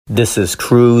This is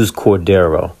Cruz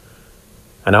Cordero,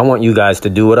 and I want you guys to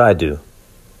do what I do.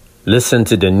 Listen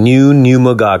to the new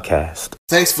Numa Godcast.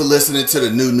 Thanks for listening to the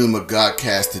new Numa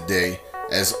Godcast today.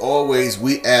 As always,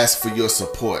 we ask for your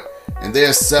support, and there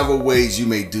are several ways you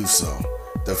may do so.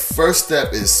 The first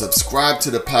step is subscribe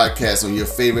to the podcast on your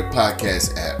favorite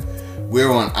podcast app.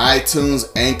 We're on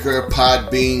iTunes, Anchor,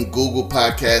 Podbean, Google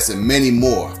Podcasts, and many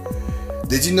more.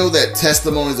 Did you know that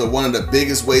testimonies are one of the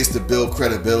biggest ways to build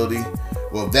credibility?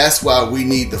 Well, that's why we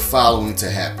need the following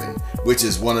to happen, which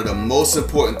is one of the most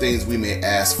important things we may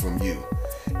ask from you.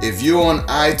 If you're on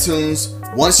iTunes,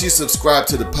 once you subscribe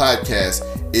to the podcast,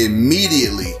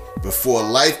 immediately before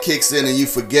life kicks in and you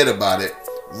forget about it,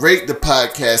 rate the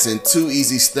podcast in 2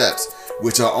 easy steps,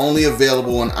 which are only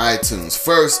available on iTunes.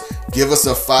 First, give us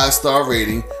a 5-star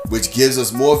rating, which gives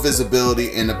us more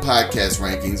visibility in the podcast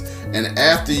rankings. And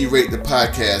after you rate the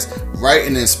podcast, write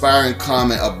an inspiring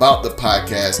comment about the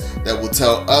podcast that will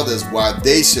tell others why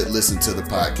they should listen to the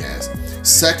podcast.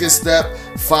 Second step,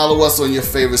 follow us on your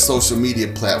favorite social media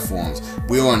platforms.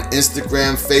 We're on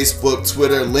Instagram, Facebook,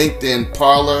 Twitter, LinkedIn,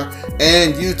 Parler,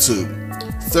 and YouTube.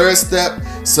 Third step,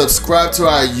 subscribe to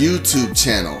our YouTube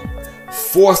channel.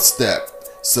 Fourth step,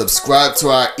 subscribe to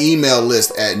our email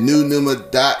list at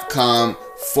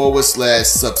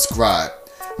newnuma.com/subscribe.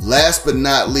 Last but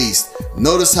not least,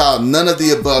 notice how none of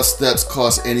the above steps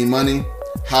cost any money.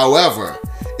 However,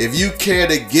 if you care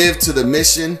to give to the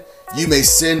mission, you may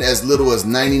send as little as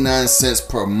 99 cents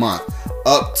per month,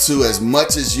 up to as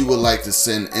much as you would like to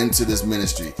send into this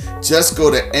ministry. Just go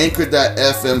to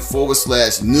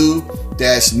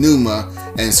anchor.fm/new-numa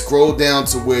and scroll down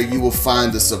to where you will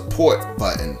find the support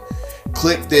button.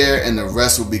 Click there and the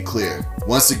rest will be clear.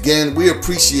 Once again, we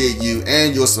appreciate you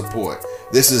and your support.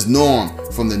 This is Norm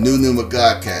from the New Numa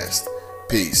Godcast.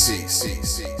 Peace.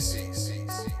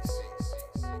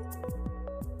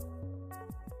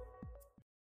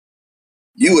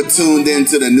 You are tuned in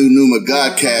to the New Numa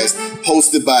Godcast,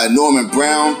 hosted by Norman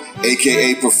Brown,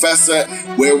 aka Professor,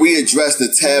 where we address the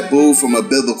taboo from a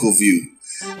biblical view.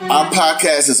 Our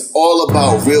podcast is all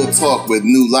about real talk with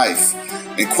new life.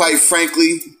 And quite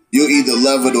frankly, you'll either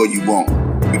love it or you won't,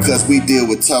 because we deal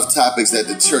with tough topics that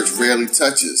the church rarely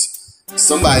touches.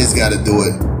 Somebody's got to do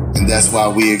it, and that's why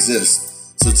we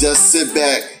exist. So just sit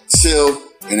back, chill,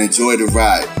 and enjoy the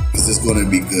ride, because it's going to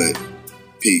be good.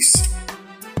 Peace.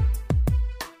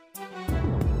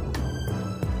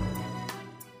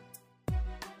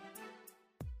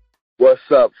 What's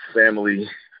up, family?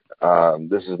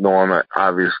 This is Norman,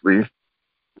 obviously.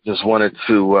 Just wanted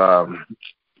to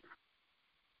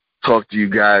talk to you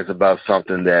guys about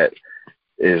something that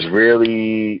is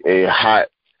really a hot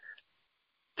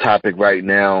topic right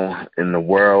now in the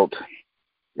world,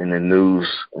 in the news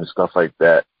and stuff like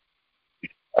that.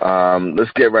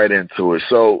 Let's get right into it.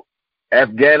 So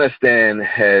Afghanistan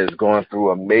has gone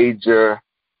through a major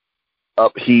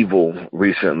upheaval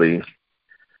recently,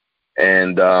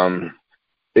 and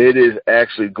it is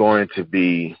actually going to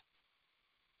be,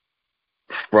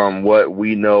 from what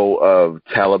we know of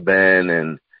Taliban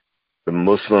and the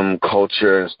Muslim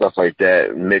culture and stuff like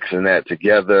that, mixing that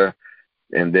together,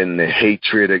 and then the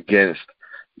hatred against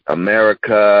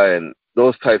America and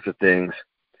those types of things,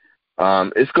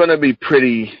 it's going to be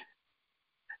pretty,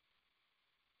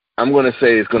 I'm going to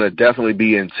say it's going to definitely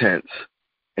be intense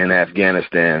in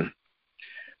Afghanistan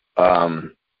for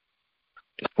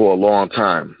a long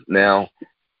time. Now,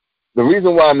 the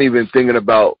reason why I'm even thinking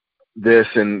about this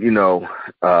and,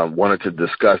 wanted to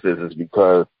discuss this is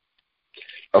because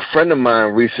a friend of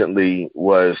mine recently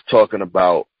was talking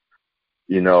about,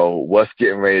 what's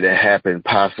getting ready to happen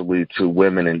possibly to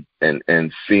women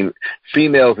and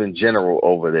females in general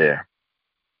over there.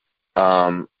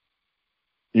 I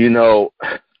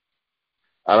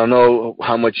don't know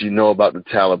how much you know about the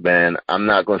Taliban. I'm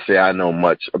not going to say I know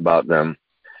much about them,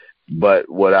 but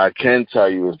what I can tell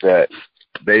you is that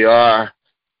they are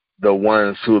the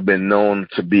ones who have been known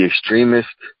to be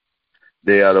extremists.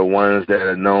 They are the ones that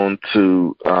are known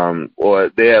to,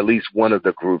 or they're at least one of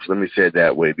the groups, let me say it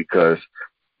that way, because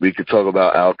we could talk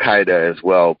about Al-Qaeda as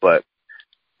well, but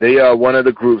they are one of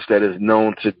the groups that is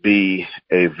known to be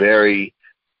a very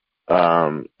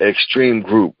extreme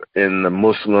group in the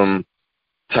Muslim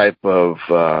type of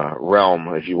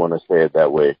realm, if you want to say it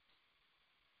that way.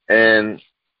 And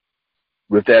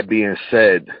with that being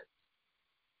said,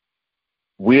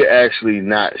 we're actually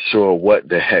not sure what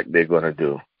the heck they're going to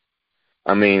do.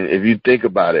 I mean, if you think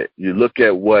about it, you look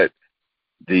at what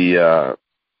the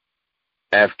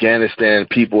Afghanistan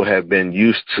people have been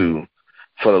used to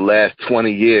for the last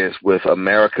 20 years with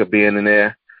America being in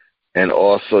there and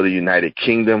also the United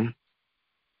Kingdom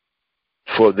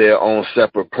for their own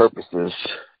separate purposes.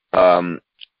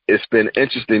 it's been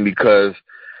interesting because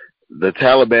the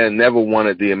Taliban never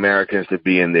wanted the Americans to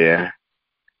be in there.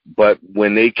 But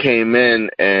when they came in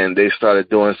and they started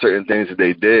doing certain things that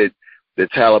they did, the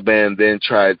Taliban then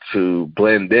tried to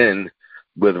blend in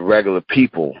with regular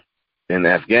people in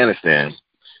Afghanistan.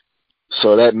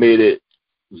 So that made it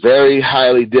very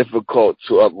highly difficult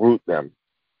to uproot them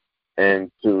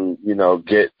and to,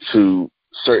 get to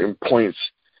certain points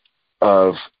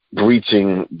of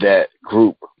breaching that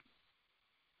group.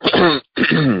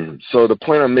 So the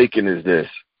point I'm making is this,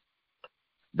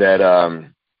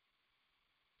 that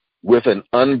with an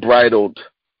unbridled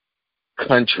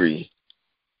country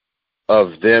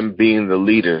of them being the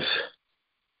leaders,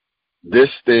 this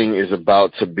thing is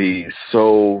about to be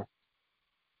so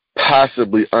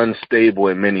possibly unstable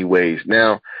in many ways.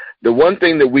 Now, the one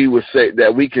thing that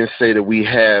we can say that we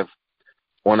have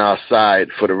on our side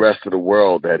for the rest of the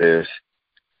world, that is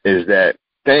that,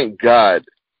 thank God,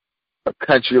 a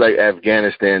country like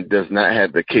Afghanistan does not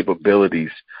have the capabilities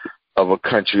of a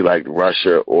country like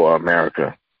Russia or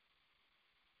America.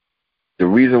 The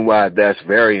reason why that's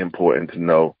very important to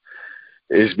know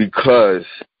is because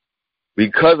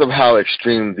of how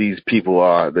extreme these people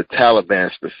are, the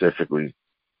Taliban specifically.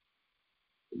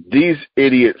 These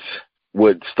idiots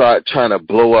would start trying to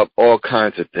blow up all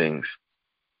kinds of things.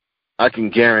 I can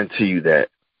guarantee you that.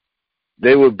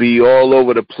 They would be all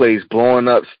over the place blowing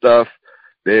up stuff.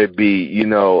 They'd be,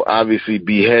 obviously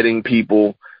beheading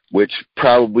people, which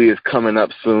probably is coming up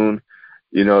soon.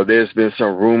 There's been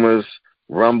some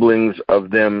rumblings of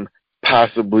them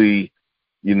possibly,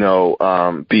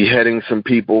 beheading some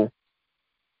people.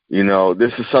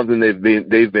 This is something they've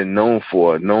been known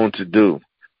to do.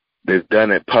 They've done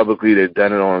it publicly. They've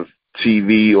done it on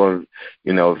TV, on,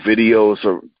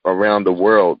 videos around the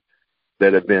world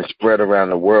that have been spread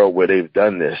around the world where they've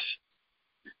done this.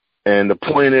 And the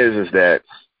point is that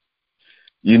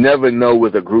you never know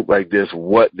with a group like this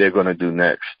what they're going to do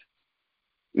next.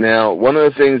 Now, one of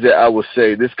the things that I would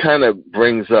say, this kind of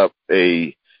brings up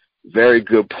a very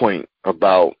good point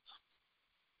about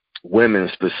women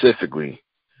specifically.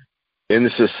 In the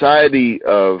society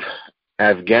of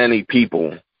Afghani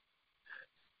people,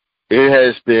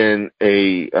 it's been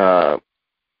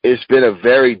a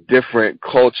very different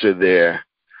culture there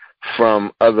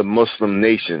from other Muslim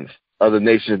nations, other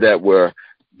nations that were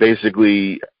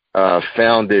basically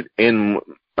founded in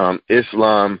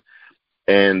Islam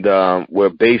and were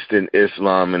based in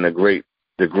Islam in a great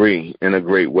degree, in a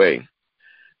great way.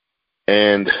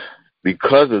 And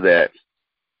because of that,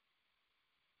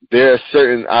 there are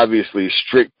certain, obviously,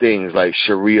 strict things like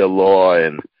Sharia law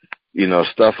and,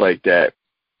 stuff like that.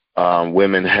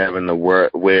 Women having to wear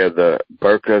the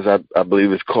burqas, I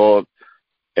believe it's called.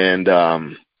 And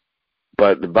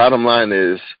but the bottom line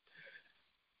is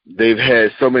they've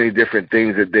had so many different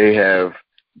things that they have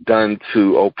done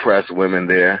to oppress women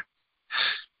there.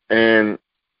 And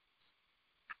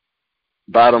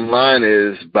bottom line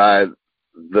is, by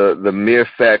the mere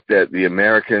fact that the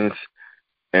Americans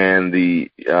and the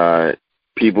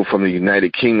people from the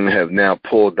United Kingdom have now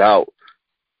pulled out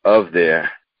of there,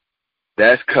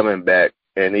 that's coming back,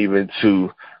 and even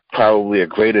to probably a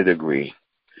greater degree.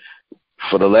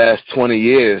 For the last 20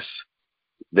 years,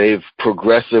 they've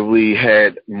progressively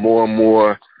had more and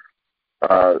more,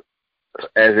 as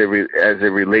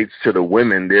it relates to the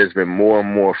women, there's been more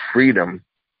and more freedom.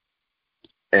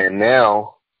 And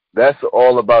now that's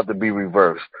all about to be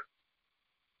reversed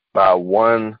by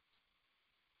one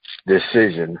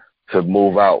decision to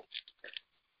move out.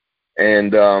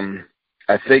 And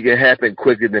I think it happened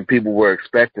quicker than people were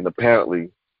expecting,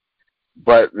 apparently.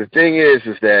 But the thing is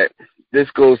that this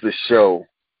goes to show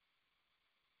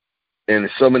in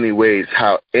so many ways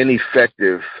how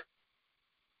ineffective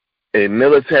a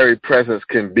military presence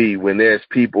can be when there's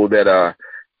people that are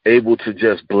able to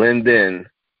just blend in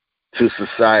to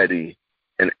society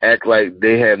and act like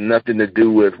they have nothing to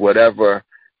do with whatever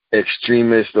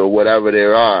extremists or whatever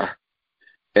there are.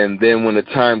 And then when the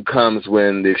time comes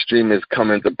when the extremists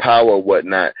come into power or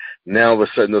whatnot, now all of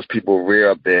a sudden those people rear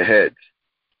up their heads.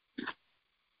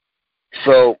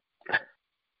 So,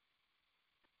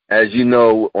 as you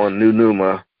know, on New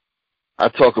Numa, I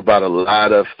talk about a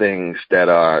lot of things that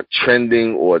are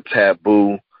trending or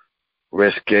taboo,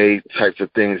 risque types of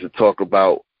things to talk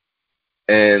about.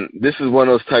 And this is one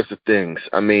of those types of things.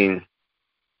 I mean,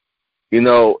 in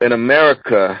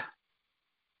America,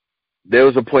 there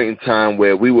was a point in time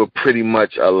where we were pretty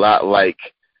much a lot like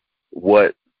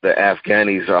what the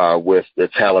Afghanis are with the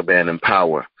Taliban in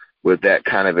power, with that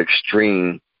kind of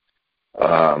extreme,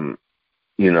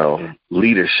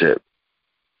 leadership.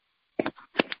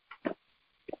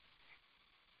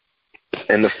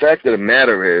 And the fact of the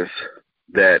matter is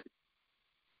that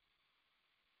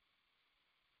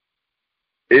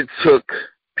it took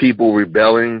people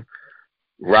rebelling,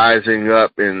 rising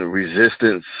up in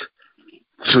resistance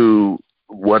to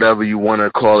whatever you want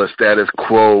to call a status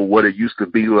quo, what it used to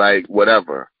be like,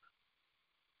 whatever.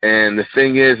 And the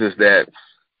thing is that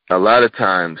a lot of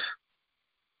times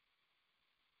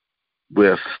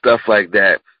with stuff like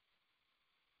that,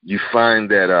 you find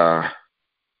that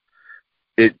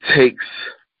it takes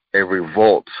a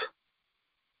revolt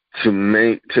to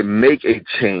make a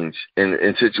change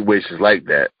in situations like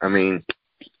that. I mean,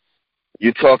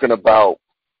 you're talking about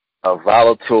a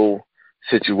volatile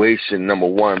situation, number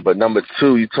one, but number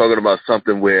two, you're talking about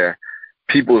something where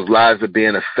people's lives are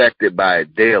being affected by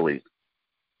it daily.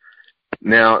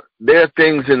 Now, there are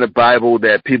things in the Bible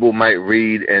that people might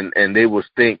read and they will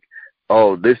think,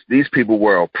 oh, these people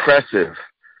were oppressive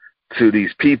to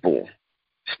these people,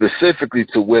 specifically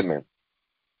to women.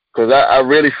 Because I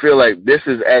really feel like this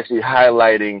is actually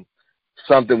highlighting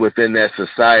something within that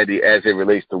society as it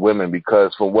relates to women,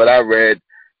 because from what I read,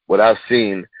 what I've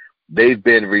seen, they've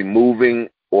been removing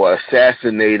or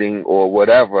assassinating or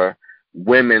whatever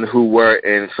women who were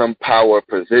in some power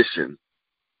position.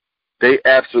 They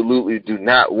absolutely do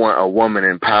not want a woman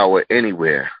in power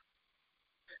anywhere.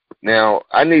 Now,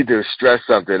 I need to stress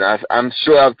something. I'm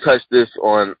sure I've touched this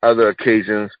on other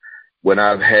occasions when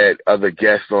I've had other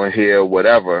guests on here or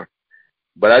whatever,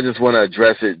 but I just want to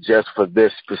address it just for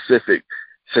this specific.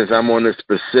 Since I'm on this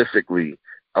specifically,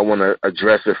 I want to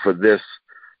address it for this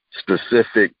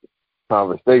specific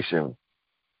conversation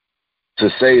to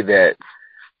say that,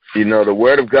 you know, the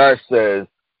Word of God says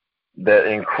that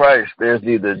in Christ there's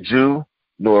neither Jew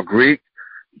nor Greek,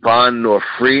 bond nor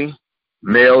free,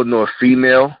 male nor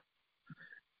female.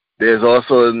 There's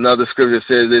also another scripture that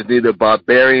says there's neither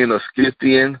barbarian or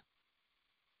Scythian.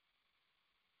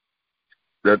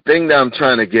 The thing that I'm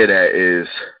trying to get at is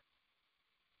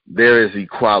there is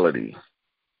equality.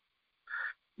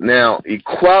 Now,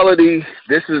 equality,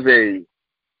 this is a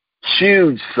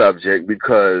huge subject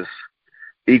because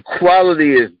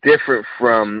equality is different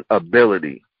from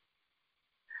ability.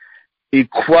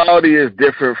 Equality is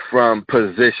different from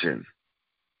position.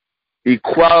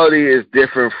 Equality is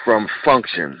different from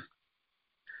function.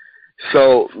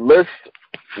 So let's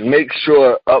make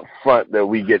sure up front that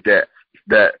we get that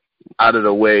out of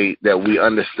the way, that we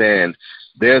understand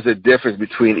there's a difference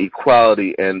between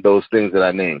equality and those things that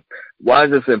I named. Why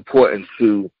is this important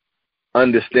to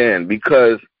understand?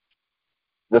 Because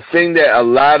the thing that a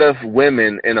lot of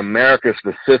women in America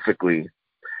specifically,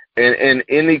 and in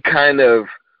any kind of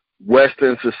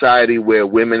Western society where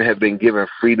women have been given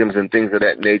freedoms and things of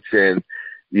that nature, and,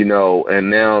 you know, and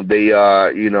now they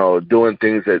are, you know, doing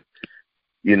things that,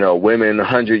 you know, women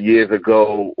 100 years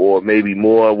ago or maybe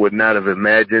more would not have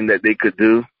imagined that they could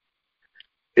do,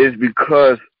 is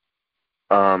because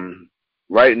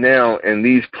right now in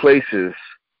these places,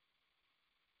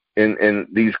 in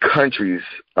these countries,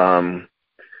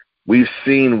 we've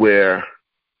seen where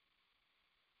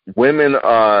women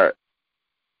are,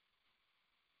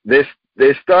 they're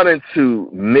starting to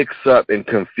mix up and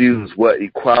confuse what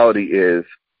equality is,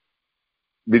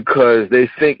 because they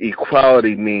think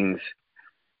equality means,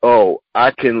 oh,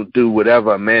 I can do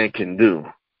whatever a man can do.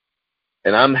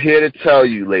 And I'm here to tell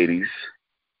you, ladies,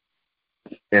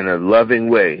 in a loving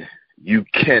way, you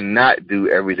cannot do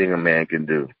everything a man can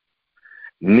do.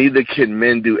 Neither can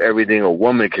men do everything a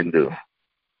woman can do.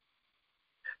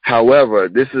 However,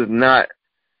 this is not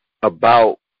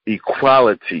about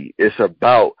equality. It's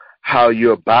about how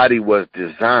your body was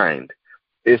designed.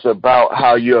 It's about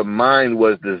how your mind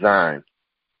was designed.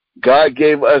 God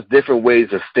gave us different ways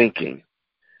of thinking.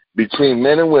 Between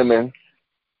men and women,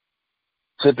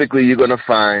 typically you're going to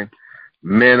find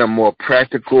men are more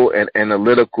practical and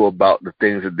analytical about the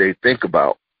things that they think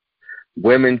about.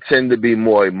 Women tend to be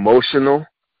more emotional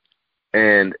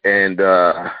and they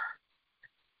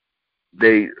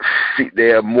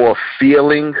are more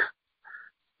feelings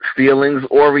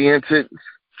oriented.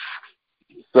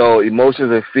 So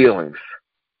emotions and feelings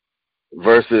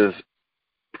versus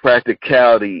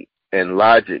practicality and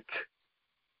logic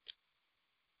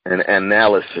and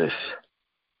analysis.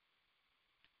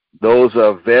 Those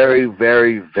are very,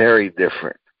 very, very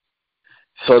different.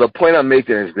 So the point I'm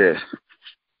making is this.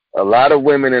 A lot of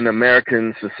women in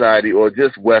American society, or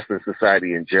just Western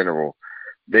society in general,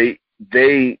 they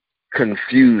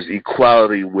confuse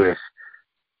equality with,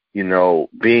 you know,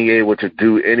 being able to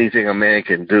do anything a man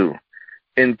can do.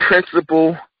 In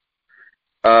principle,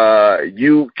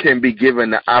 you can be given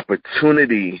the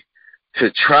opportunity to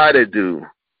try to do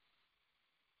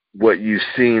what you've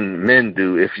seen men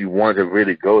do if you want to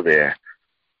really go there.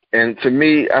 And to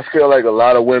me, I feel like a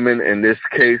lot of women in this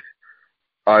case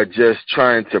are just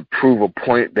trying to prove a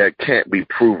point that can't be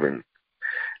proven.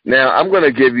 Now, I'm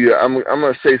going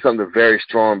to say something very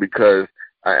strong because,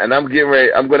 I'm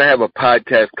going to have a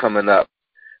podcast coming up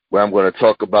where I'm going to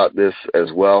talk about this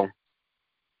as well.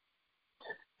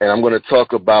 And I'm going to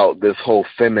talk about this whole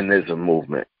feminism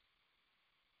movement.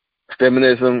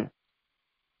 Feminism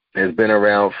has been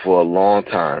around for a long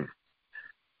time.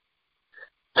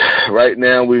 Right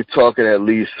now, we're talking at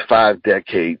least 5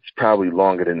 decades, probably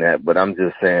longer than that, but I'm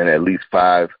just saying at least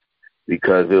 5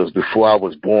 because it was before I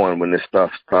was born when this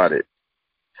stuff started.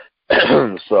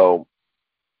 So,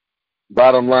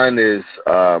 bottom line is,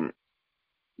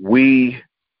 we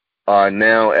are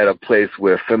now at a place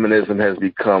where feminism has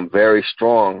become very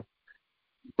strong,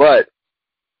 but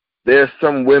there's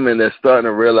some women that's starting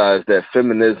to realize that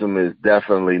feminism is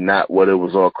definitely not what it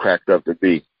was all cracked up to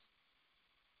be.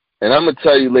 And I'm going to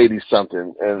tell you ladies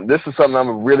something, and this is something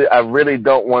I really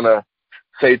don't want to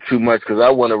say too much because I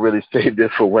want to really save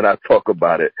this for when I talk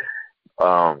about it.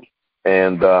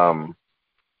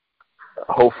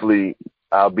 Hopefully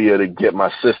I'll be able to get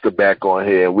my sister back on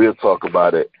here and we'll talk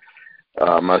about it.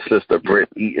 My sister, Britt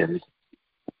Eaton.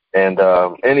 And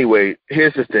anyway,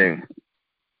 here's the thing.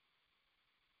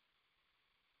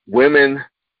 Women,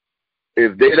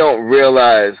 if they don't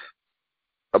realize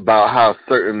about how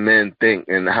certain men think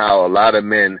and how a lot of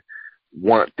men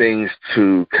want things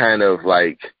to kind of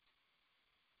like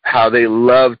how they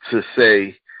love to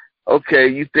say, okay,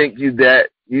 you think you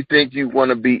want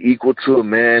to be equal to a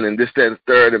man and this, that, and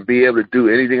third and be able to do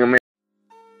anything a man.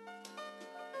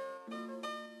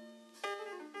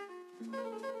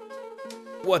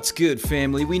 What's good,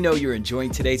 family? We know you're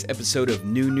enjoying today's episode of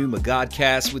New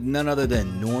Magodcast with none other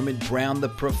than Norman Brown, the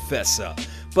Professor.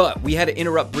 But we had to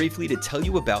interrupt briefly to tell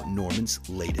you about Norman's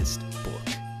latest book.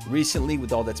 Recently,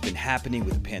 with all that's been happening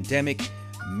with the pandemic,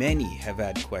 many have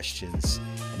had questions.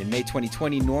 And in May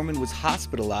 2020, Norman was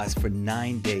hospitalized for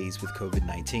 9 days with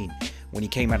COVID-19. When he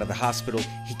came out of the hospital,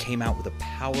 he came out with a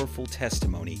powerful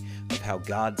testimony of how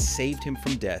God saved him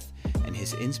from death and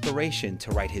his inspiration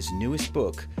to write his newest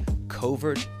book,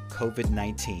 Covert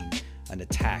COVID-19, an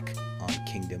attack on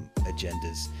kingdom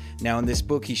agendas. Now, in this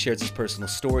book, he shares his personal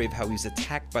story of how he was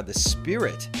attacked by the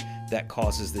spirit that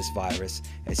causes this virus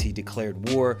as he declared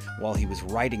war while he was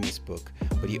writing this book,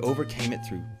 but he overcame it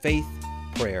through faith,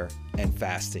 prayer, and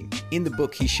fasting. In the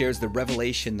book, he shares the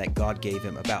revelation that God gave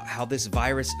him about how this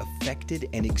virus affected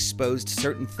and exposed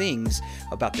certain things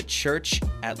about the church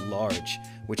at large,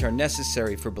 which are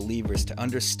necessary for believers to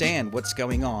understand what's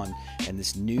going on and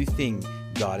this new thing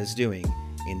God is doing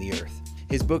in the earth.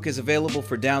 His book is available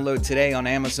for download today on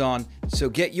Amazon, so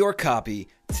get your copy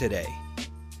today.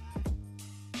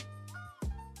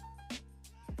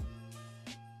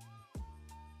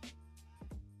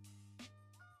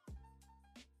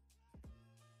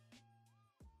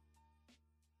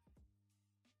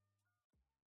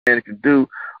 Man can do,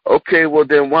 okay, well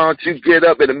then why don't you get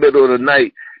up in the middle of the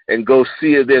night and go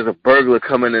see if there's a burglar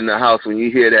coming in the house when you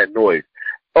hear that noise?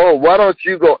 Oh, why don't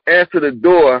you go answer the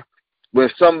door when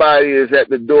somebody is at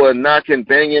the door knocking,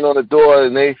 banging on the door,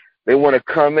 and they want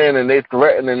to come in and they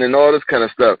threatening and all this kind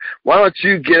of stuff? Why don't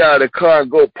you get out of the car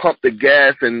and go pump the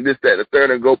gas and this, that, and the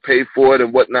third and go pay for it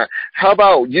and whatnot? How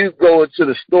about you go into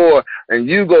the store and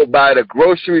you go buy the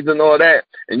groceries and all that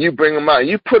and you bring them out and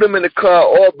you put them in the car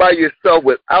all by yourself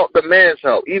without the man's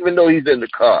help, even though he's in the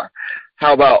car?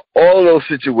 How about all those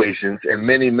situations and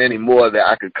many, many more that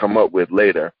I could come up with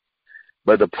later?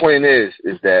 But the point is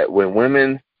that when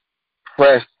women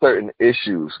press certain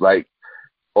issues, like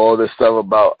all this stuff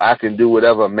about I can do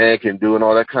whatever a man can do and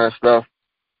all that kind of stuff,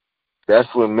 that's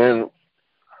when men,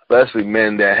 especially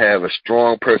men that have a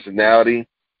strong personality,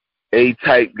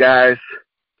 A-type guys,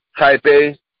 type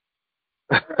A,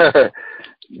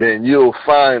 then you'll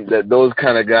find that those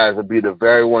kind of guys will be the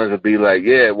very ones that be like,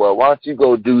 yeah, well, why don't you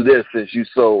go do this since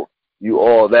you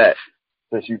all that,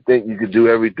 since you think you can do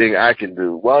everything I can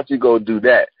do. Why don't you go do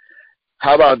that?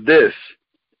 How about this?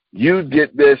 You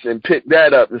get this and pick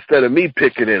that up instead of me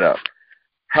picking it up.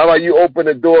 How about you open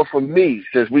the door for me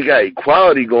since we got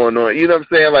equality going on? You know what I'm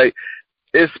saying? Like,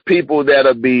 it's people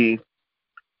that'll be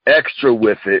extra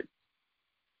with it,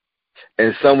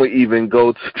 and some will even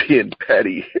go to being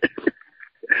petty.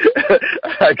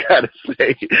 I gotta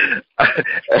say,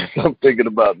 as I'm thinking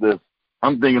about this,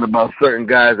 I'm thinking about certain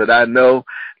guys that I know,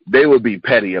 they would be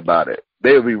petty about it.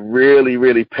 They would be really,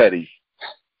 really petty.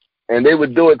 And they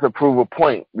would do it to prove a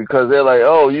point because they're like,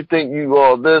 oh, you think you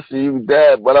all this and you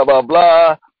that, blah, blah,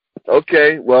 blah.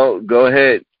 Okay, well, go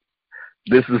ahead.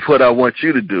 This is what I want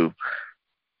you to do.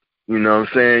 You know what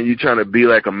I'm saying? You trying to be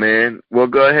like a man? Well,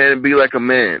 go ahead and be like a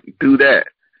man. Do that.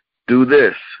 Do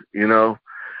this, you know?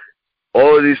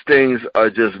 All of these things are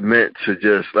just meant to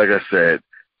just, like I said,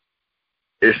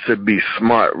 it's to be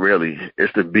smart, really.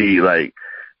 It's to be like,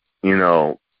 you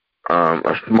know,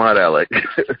 a smart aleck.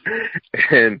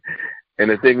 and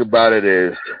the thing about it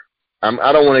is,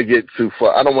 I don't want to get too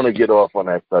far. I don't want to get off on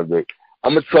that subject.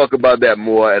 I'm going to talk about that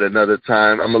more at another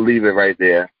time. I'm going to leave it right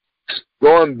there.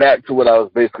 Going back to what I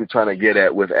was basically trying to get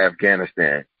at with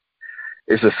Afghanistan,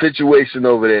 it's a situation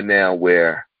over there now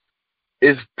where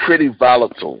it's pretty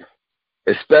volatile,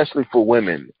 especially for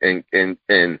women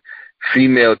and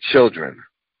female children.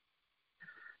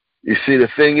 You see, the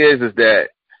thing is that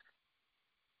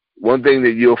one thing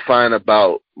that you'll find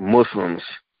about Muslims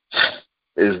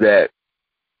is that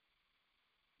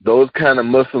those kind of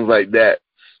Muslims like that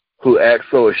who act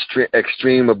so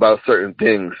extreme about certain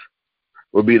things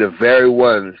will be the very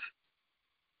ones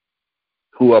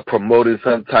who are promoting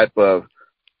some type of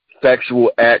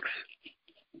sexual acts,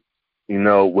 you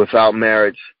know, without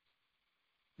marriage.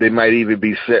 They might even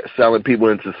be selling people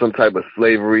into some type of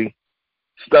slavery,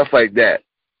 stuff like that.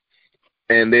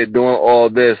 And they're doing all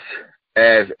this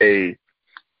as a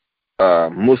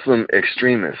Muslim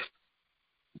extremist.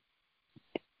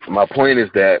 My point is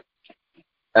that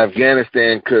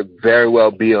Afghanistan could very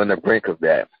well be on the brink of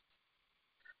that.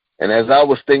 And as I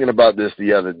was thinking about this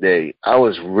the other day, I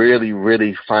was really,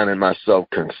 really finding myself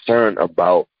concerned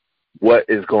about what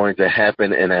is going to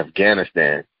happen in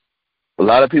Afghanistan. A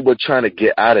lot of people are trying to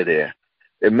get out of there.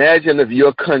 Imagine if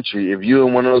your country, if you're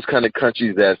in one of those kind of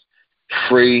countries that's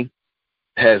free,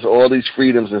 has all these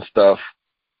freedoms and stuff,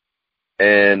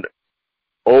 and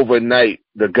overnight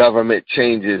the government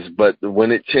changes, but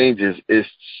when it changes, it's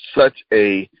such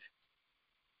a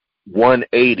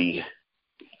 180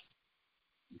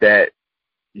 that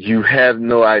you have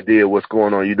no idea what's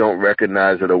going on. You don't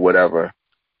recognize it or whatever.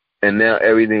 And now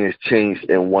everything has changed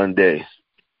in one day.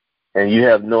 And you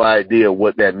have no idea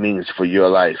what that means for your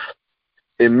life.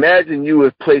 Imagine you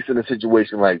were placed in a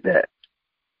situation like that.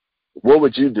 What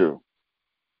would you do?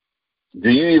 Do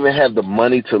you even have the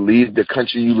money to leave the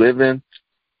country you live in?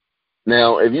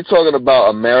 Now, if you're talking about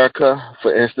America,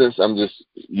 for instance, I'm just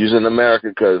using America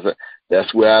because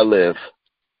that's where I live.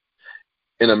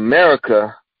 In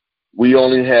America, we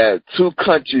only have two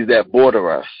countries that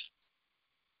border us,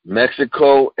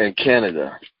 Mexico and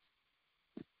Canada.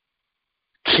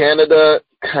 Canada,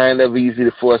 kind of easy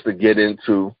for us to get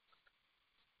into.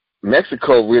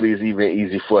 Mexico really is even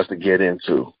easy for us to get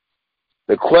into.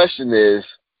 The question is,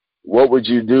 what would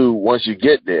you do once you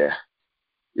get there?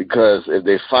 Because if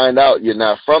they find out you're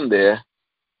not from there,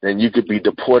 then you could be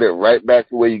deported right back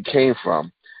to where you came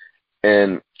from.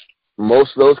 And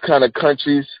most of those kind of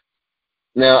countries,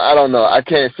 now, I don't know. I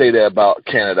can't say that about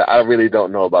Canada. I really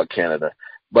don't know about Canada.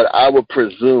 But I would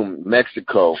presume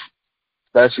Mexico,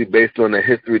 especially based on the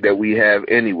history that we have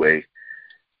anyway,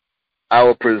 I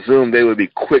would presume they would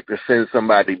be quick to send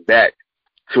somebody back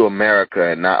to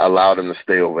America and not allow them to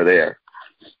stay over there.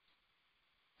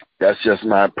 That's just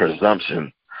my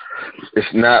presumption.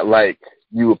 It's not like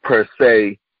you would per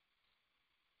se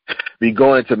be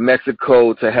going to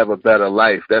Mexico to have a better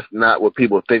life. That's not what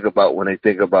people think about when they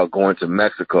think about going to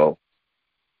Mexico.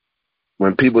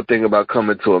 When people think about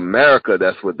coming to America,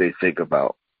 that's what they think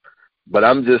about. But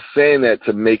I'm just saying that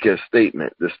to make a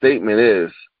statement. The statement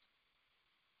is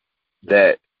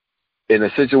that in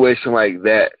a situation like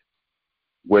that,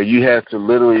 where you have to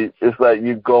literally, it's like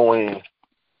you're going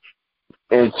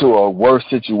into a worse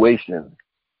situation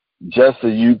just so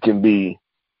you can be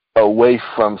away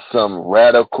from some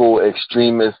radical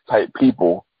extremist type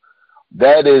people.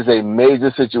 That is a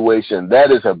major situation.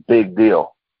 That is a big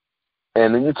deal.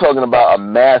 And then you're talking about a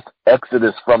mass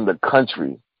exodus from the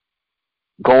country,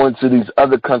 going to these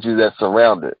other countries that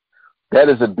surround it. That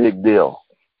is a big deal.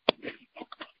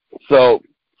 So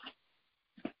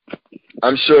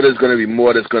I'm sure there's going to be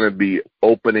more that's going to be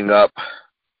opening up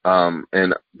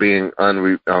and being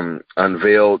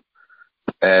unveiled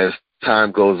as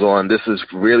time goes on. This is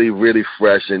really, really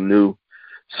fresh and new.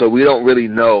 So we don't really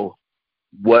know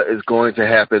what is going to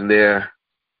happen there,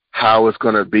 how it's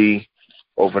going to be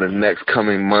over the next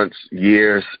coming months,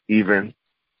 years even.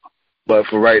 But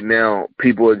for right now,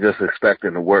 people are just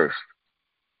expecting the worst.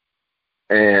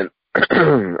 And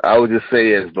I would just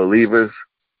say as believers,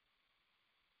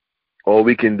 all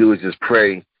we can do is just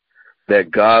pray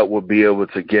that God will be able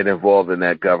to get involved in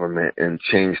that government and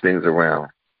change things around.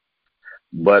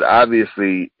 But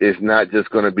obviously, it's not just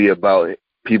going to be about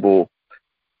people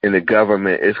in the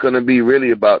government. It's going to be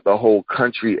really about the whole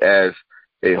country as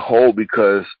a whole,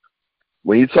 because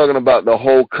when you're talking about the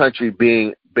whole country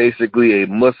being basically a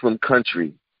Muslim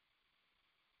country.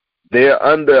 They're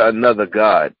under another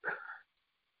God.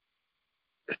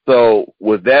 So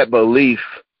with that belief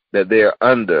that they're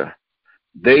under,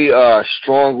 they are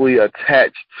strongly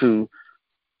attached to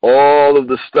all of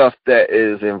the stuff that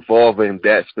is involving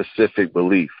that specific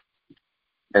belief.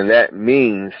 And that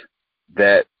means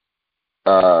that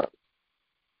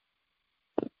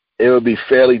it would be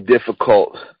fairly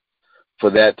difficult for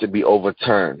that to be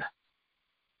overturned.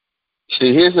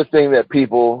 See, here's the thing that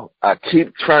I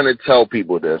keep trying to tell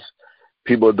people this.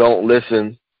 People don't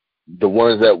listen. The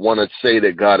ones that want to say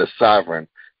that God is sovereign,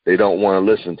 they don't want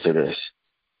to listen to this.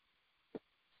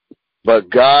 But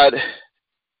God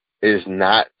is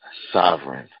not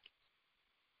sovereign.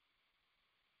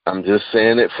 I'm just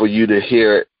saying it for you to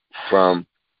hear it from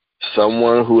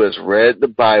someone who has read the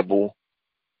Bible,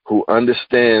 who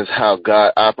understands how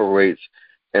God operates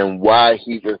and why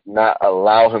he does not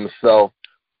allow himself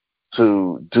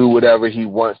to do whatever he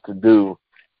wants to do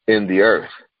in the earth,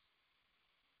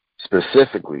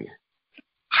 specifically.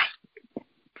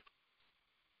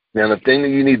 Now, the thing that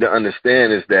you need to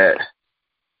understand is that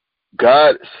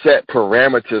God set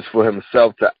parameters for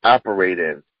himself to operate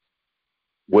in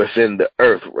within the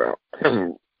earth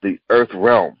realm, the earth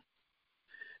realm.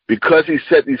 Because he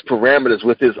set these parameters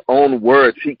with his own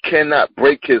words, he cannot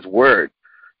break his word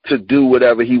to do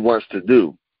whatever he wants to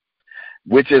do,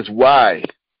 which is why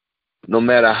no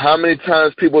matter how many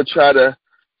times people try to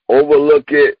overlook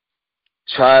it,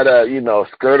 try to,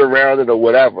 skirt around it or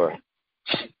whatever,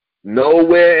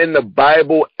 nowhere in the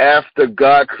Bible after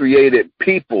God created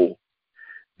people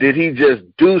did he just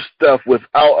do stuff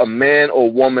without a man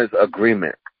or woman's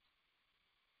agreement.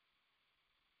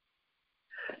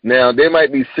 Now, there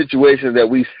might be situations that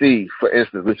we see, for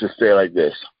instance, let's just say it like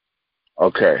this.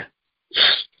 Okay.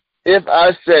 If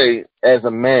I say as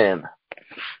a man,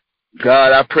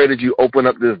 God, I pray that you open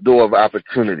up this door of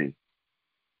opportunity.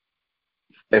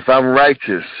 If I'm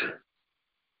righteous,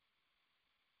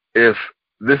 if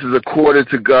this is according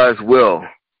to God's will,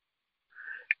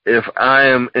 if I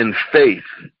am in faith,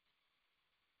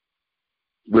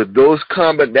 with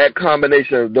that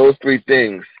combination of those three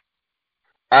things,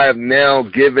 I have now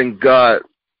given God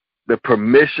the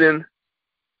permission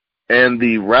and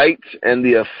the rights and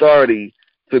the authority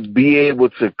to be able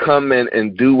to come in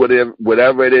and do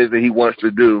whatever it is that he wants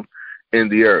to do in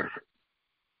the earth.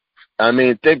 I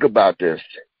mean, think about this.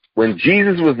 When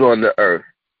Jesus was on the earth,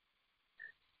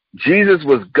 Jesus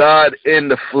was God in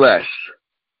the flesh.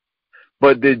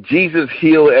 But did Jesus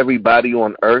heal everybody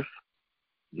on earth?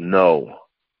 No.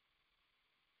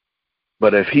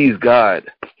 But if he's God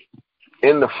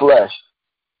in the flesh,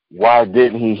 why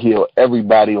didn't he heal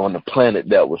everybody on the planet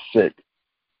that was sick?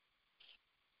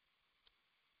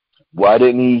 Why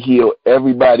didn't he heal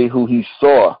everybody who he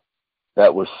saw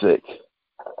that was sick?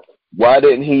 Why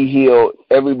didn't he heal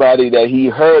everybody that he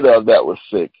heard of that was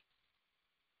sick?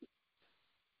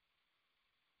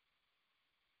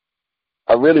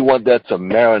 I really want that to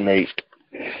marinate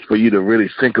for you to really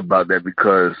think about that,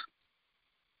 because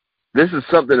this is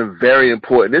something very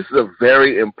important. This is a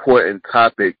very important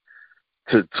topic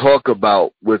to talk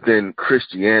about within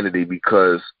Christianity,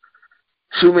 because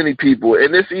too many people,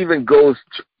 and this even goes,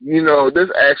 this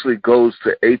actually goes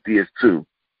to atheists too,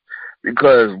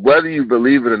 because whether you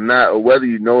believe it or not, or whether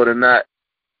you know it or not,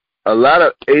 a lot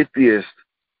of atheists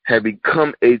have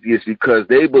become atheists because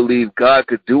they believe God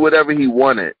could do whatever he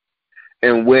wanted.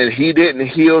 And when he didn't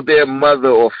heal their mother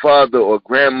or father or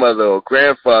grandmother or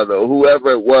grandfather or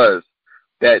whoever it was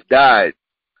that died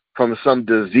from some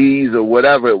disease or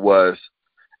whatever it was,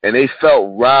 and they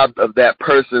felt robbed of that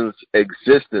person's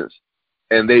existence,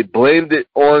 and they blamed it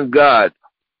on God.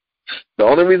 The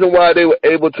only reason why they were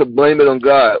able to blame it on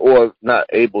God, or not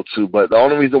able to, but the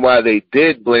only reason why they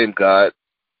did blame God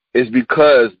is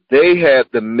because they had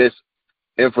the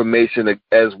misinformation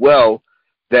as well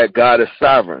that God is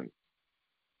sovereign.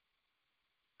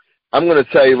 I'm going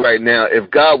to tell you right now, if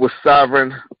God was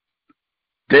sovereign,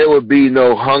 there would be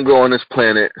no hunger on this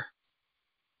planet.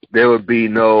 There would be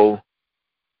no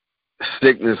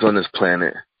sickness on this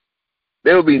planet.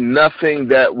 There would be nothing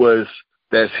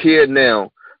that's here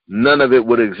now. None of it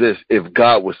would exist if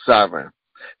God was sovereign.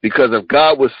 Because if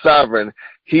God was sovereign,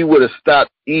 he would have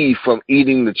stopped Eve from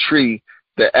eating the tree,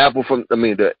 the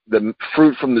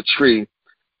fruit from the tree,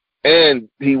 and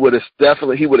he would have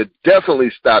definitely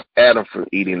stopped Adam from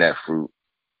eating that fruit.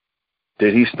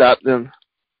 Did he stop them?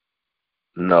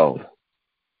 No.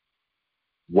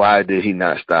 Why did he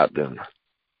not stop them?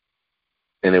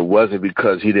 And it wasn't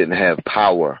because he didn't have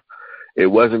power. It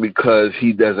wasn't because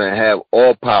he doesn't have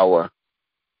all power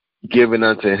given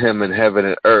unto him in heaven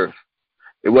and earth.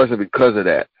 It wasn't because of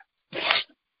that.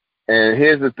 And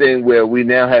here's the thing where we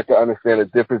now have to understand the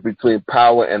difference between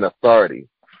power and authority.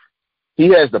 He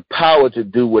has the power to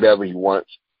do whatever he wants,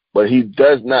 but he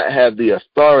does not have the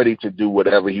authority to do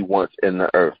whatever he wants in the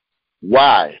earth.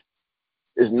 Why?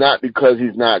 It's not because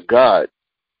he's not God.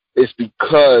 It's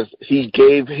because he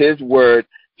gave his word.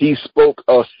 He spoke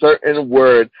a certain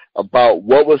word about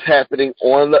what was happening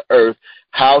on the earth,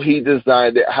 how he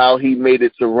designed it, how he made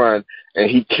it to run, and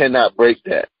he cannot break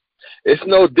that. It's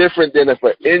no different than if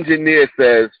an engineer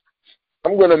says,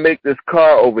 I'm going to make this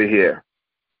car over here.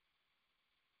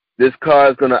 This car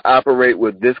is going to operate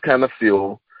with this kind of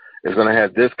fuel. It's going to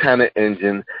have this kind of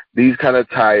engine, these kind of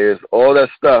tires, all that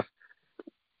stuff.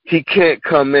 He can't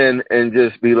come in and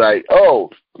just be like, oh,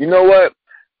 you know what?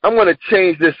 I'm going to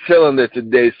change this cylinder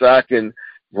today so I can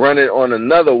run it on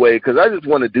another way because I just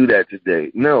want to do that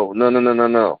today.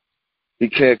 No. He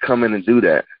can't come in and do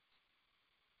that.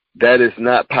 That is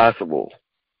not possible.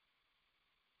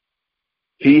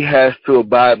 He has to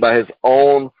abide by his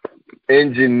own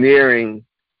engineering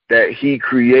that he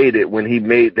created when he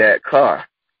made that car.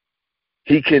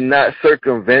 He cannot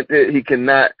circumvent it. He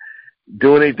cannot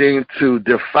do anything to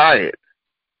defy it.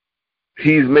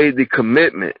 He's made the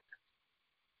commitment.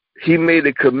 He made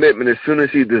the commitment as soon as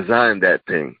he designed that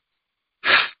thing.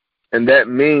 And that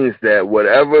means that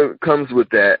whatever comes with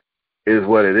that is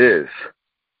what it is.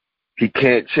 He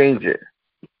can't change it.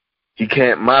 He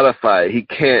can't modify it. He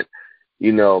can't,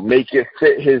 make it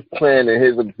fit his plan and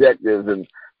his objectives and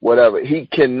whatever. He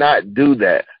cannot do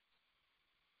that.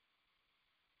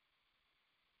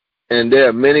 And there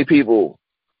are many people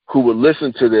who would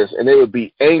listen to this and they would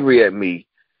be angry at me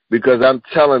because I'm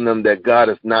telling them that God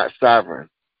is not sovereign.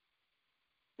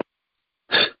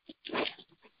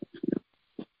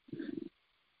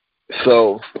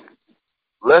 So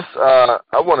let's I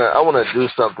wanna do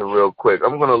something real quick.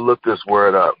 I'm gonna look this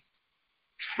word up.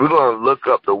 We're gonna look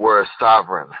up the word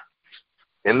sovereign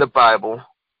in the Bible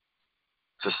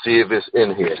to see if it's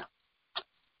in here.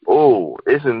 Oh,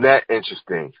 isn't that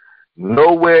interesting?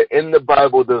 Nowhere in the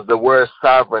Bible does the word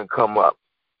sovereign come up.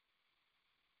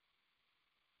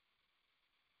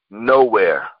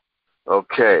 Nowhere.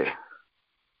 Okay.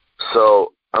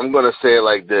 So I'm going to say it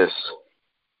like this.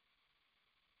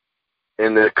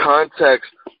 In the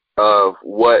context of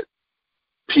what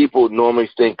people normally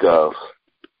think of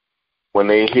when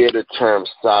they hear the term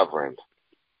sovereign,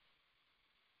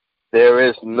 there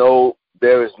is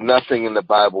nothing in the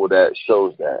Bible that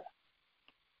shows that.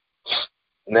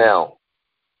 Now,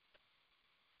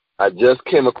 I just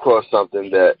came across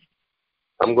something that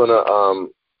I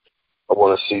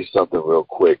want to see something real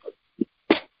quick,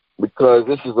 because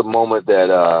this is a moment that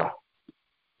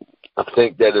I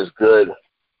think that is good.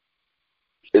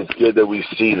 It's good that we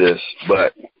see this,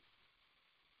 but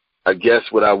I guess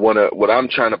what I'm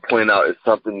trying to point out is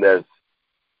something that's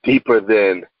deeper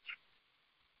than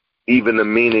even the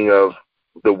meaning of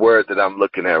the word that I'm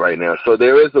looking at right now. So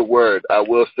there is a word. I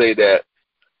will say that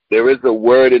there is a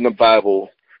word in the Bible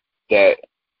that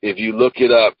if you look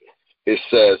it up, it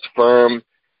says firm,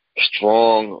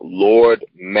 strong, Lord,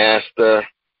 master,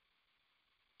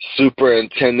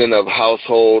 superintendent of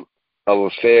household of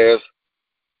affairs,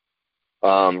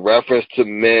 reference to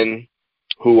men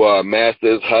who are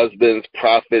masters, husbands,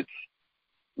 prophets.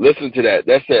 Listen to that.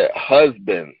 That's a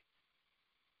husband,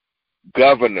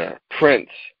 governor, prince,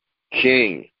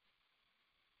 king.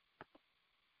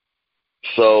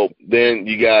 So then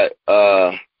you got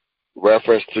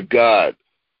reference to God,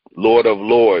 Lord of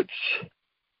Lords.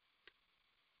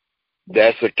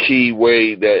 That's a key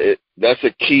way that's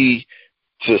a key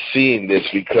to seeing this,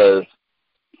 because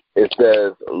it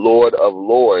says Lord of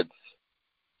Lords.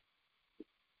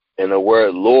 And the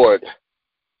word Lord,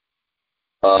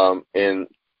 in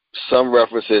some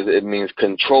references, it means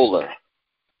controller.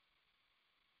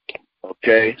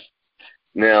 Okay?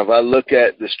 Now, if I look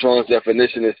at the Strong's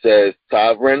definition, it says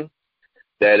sovereign,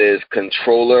 that is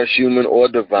controller, human or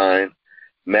divine,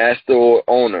 master or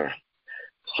owner.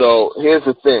 So here's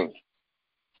the thing.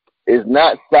 It's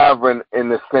not sovereign in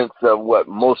the sense of what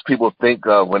most people think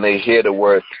of when they hear the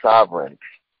word sovereign.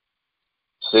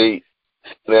 See,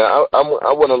 now I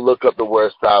want to look up the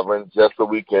word sovereign just so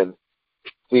we can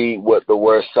see what the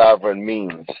word sovereign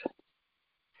means.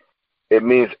 It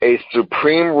means a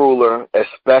supreme ruler,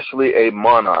 especially a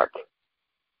monarch,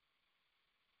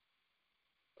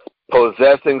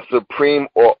 possessing supreme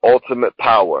or ultimate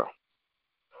power.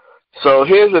 So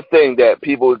here's the thing that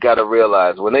people got to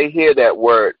realize. When they hear that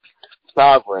word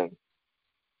sovereign,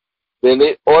 then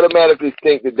they automatically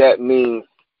think that means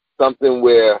something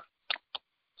where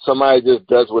somebody just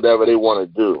does whatever they want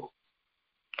to do.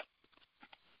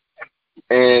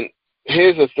 And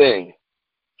here's the thing.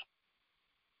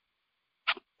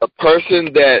 a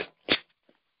person that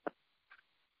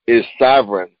is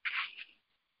sovereign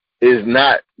is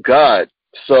not God.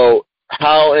 So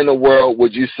how in the world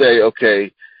would you say,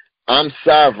 okay, I'm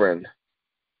sovereign,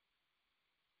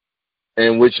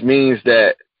 and which means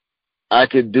that I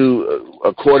could do,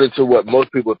 according to what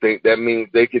most people think, that means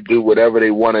they could do whatever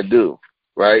they want to do,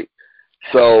 right?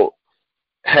 So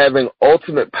having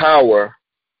ultimate power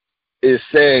is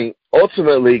saying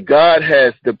ultimately God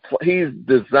he's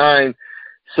designed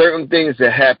certain things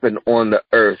that happen on the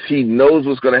earth. He knows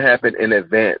what's going to happen in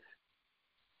advance.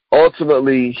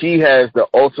 Ultimately, he has the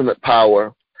ultimate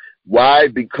power. Why?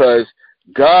 Because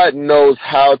God knows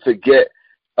how to get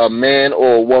a man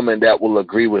or a woman that will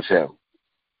agree with him.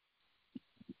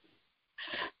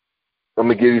 Let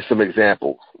me give you some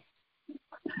examples.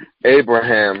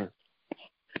 Abraham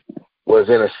was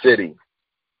in a city.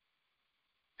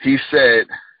 He said,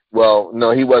 well,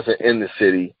 no, he wasn't in the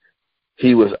city.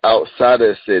 He was outside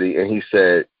of the city, and he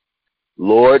said,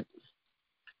 Lord,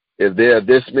 if there are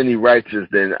this many righteous,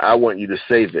 then I want you to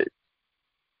save it.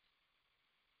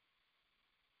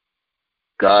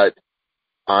 God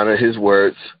honored his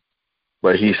words,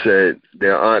 but he said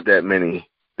there aren't that many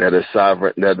that are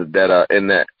sovereign, that are in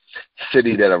that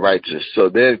city that are righteous. So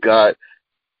then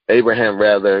Abraham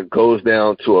goes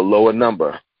down to a lower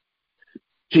number.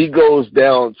 He goes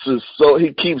down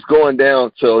he keeps going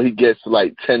down till he gets to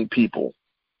like 10 people.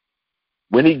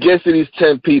 When he gets to these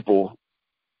 10 people,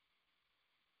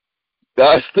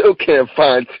 God still can't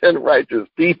find 10 righteous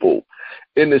people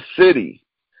in the city.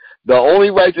 The only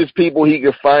righteous people he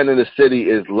can find in the city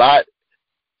is Lot,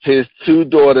 his 2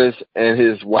 daughters, and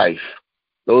his wife.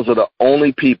 Those are the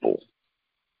only people.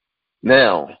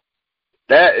 Now,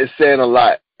 that is saying a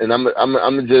lot, and I'm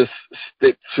gonna just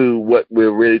stick to what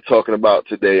we're really talking about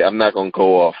today. I'm not gonna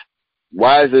go off.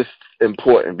 Why is this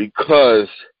important? Because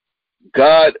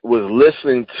God was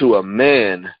listening to a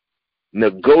man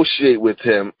negotiate with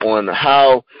him on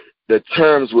how the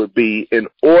terms would be in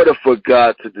order for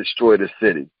God to destroy the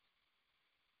city.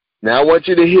 Now I want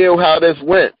you to hear how this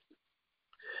went.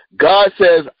 God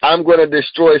says, I'm going to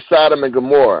destroy Sodom and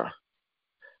Gomorrah.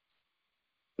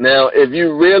 Now, if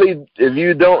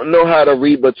you don't know how to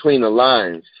read between the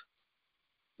lines,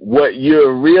 what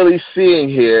you're really seeing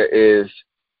here is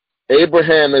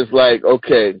Abraham is like,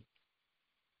 okay,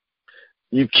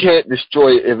 you can't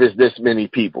destroy it if it's this many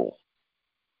people.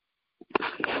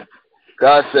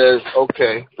 God says,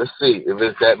 okay, let's see if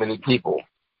it's that many people.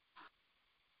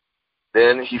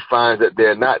 Then he finds that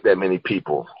there are not that many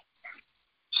people.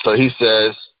 So he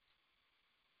says,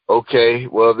 okay,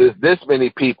 well, if there's this many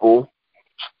people,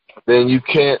 then you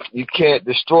can't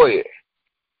destroy it.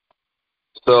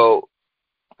 So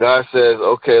God says,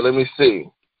 okay, let me see.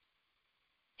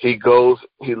 He goes,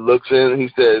 he looks in, he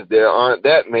says, there aren't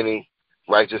that many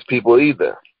righteous people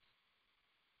either.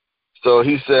 So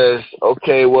he says,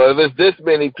 okay, well, if it's this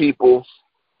many people,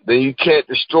 then you can't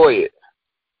destroy it.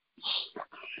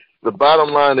 The bottom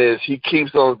line is he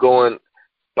keeps on going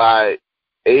by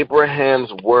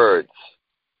Abraham's words.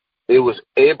 It was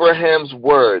Abraham's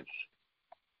words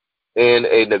in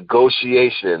a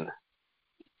negotiation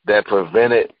that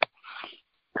prevented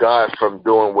God from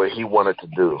doing what he wanted to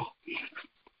do.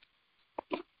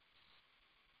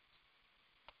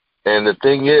 And the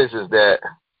thing is that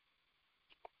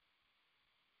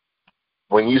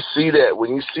when you see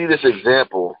this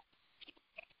example,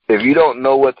 if you don't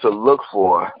know what to look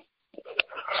for,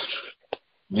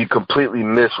 you completely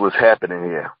miss what's happening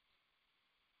here.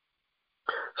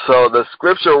 So the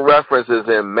scriptural reference is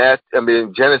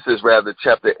in Genesis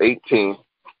chapter 18,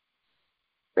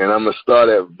 and I'm gonna start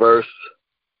at verse.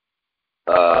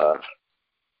 I'm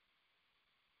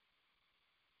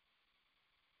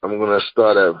gonna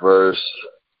start at verse.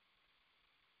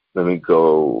 Let me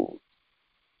go.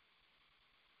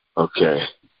 Okay.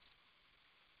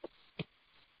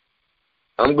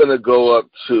 I'm going to go up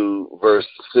to verse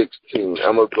 16.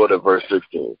 I'm going to go to verse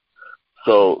 16.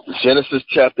 So Genesis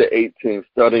chapter 18,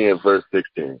 starting at verse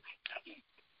 16.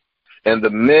 And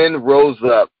the men rose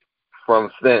up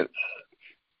from thence.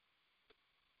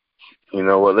 You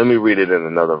know what? Let me read it in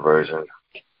another version.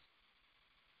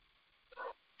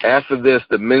 After this,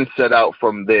 the men set out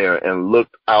from there and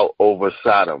looked out over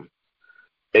Sodom.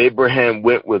 Abraham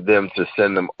went with them to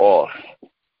send them off.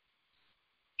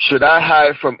 Should I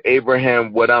hide from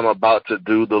Abraham what I'm about to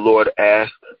do? The Lord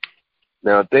asked.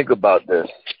 Now think about this.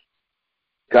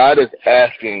 God is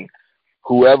asking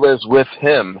whoever is with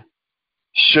him,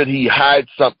 should he hide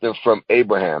something from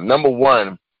Abraham? Number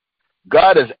one,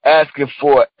 God is asking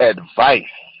for advice,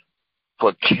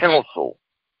 for counsel.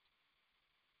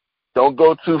 Don't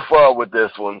go too far with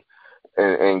this one.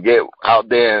 and get out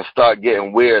there and start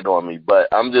getting weird on me, but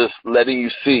I'm just letting you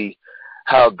see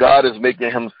how God is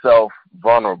making himself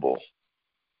vulnerable.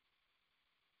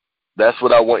 That's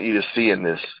what I want you to see in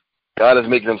this. God is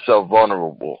making himself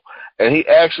vulnerable. And he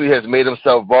actually has made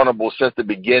himself vulnerable since the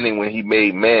beginning when he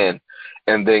made man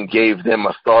and then gave them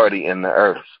authority in the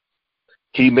earth.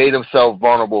 He made himself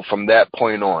vulnerable from that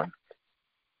point on.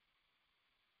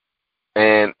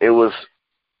 And it was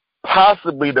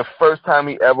possibly the first time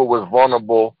he ever was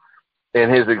vulnerable in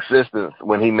his existence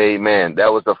when he made man.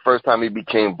 That was the first time he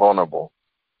became vulnerable.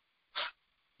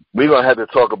 We're going to have to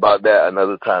talk about that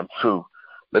another time too.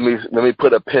 Let me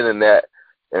put a pin in that,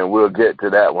 and we'll get to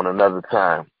that one another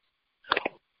time.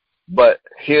 But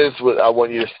here's what I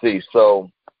want you to see. So,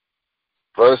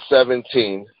 verse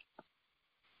 17.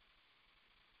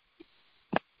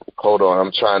 Hold on,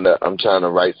 I'm trying to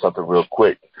write something real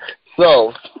quick.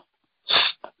 So,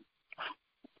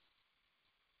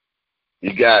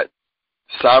 you got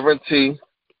sovereignty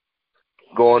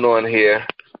going on here,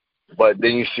 but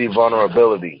then you see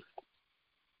vulnerability.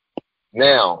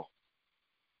 Now,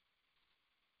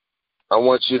 I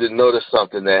want you to notice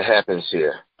something that happens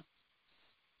here.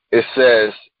 It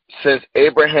says, since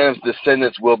Abraham's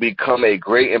descendants will become a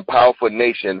great and powerful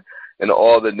nation, and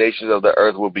all the nations of the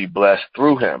earth will be blessed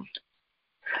through him.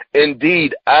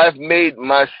 Indeed, I've made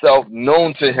myself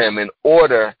known to him in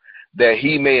order that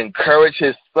he may encourage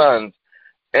his sons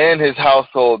and his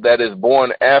household that is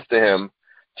born after him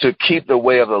to keep the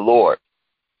way of the Lord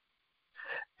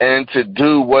and to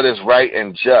do what is right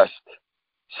and just,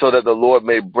 so that the Lord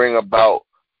may bring about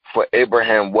for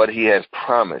Abraham what he has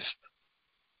promised.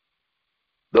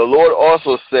 The Lord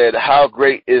also said, how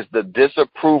great is the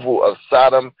disapproval of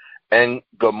Sodom and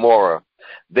Gomorrah.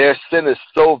 Their sin is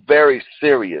so very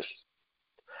serious.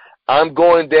 I'm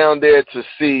going down to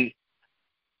see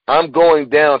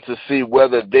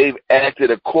whether they've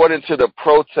acted according to the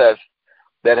protests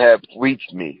that have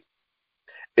reached me.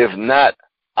 If not,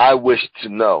 I wish to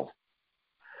know.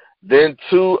 Then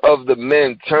two of the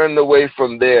men turned away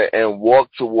from there and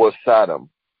walked towards Sodom,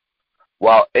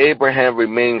 while Abraham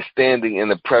remained standing in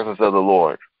the presence of the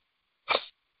Lord.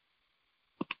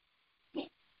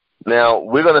 Now,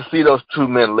 we're going to see those two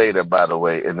men later, by the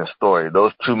way, in the story.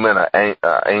 Those two men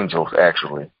are angels,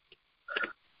 actually.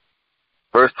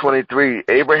 Verse 23,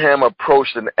 Abraham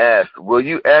approached and asked, will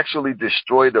you actually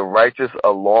destroy the righteous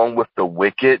along with the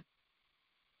wicked?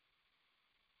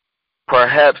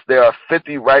 Perhaps there are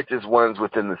 50 righteous ones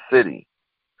within the city.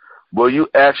 Will you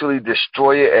actually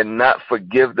destroy it and not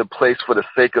forgive the place for the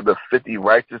sake of the 50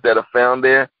 righteous that are found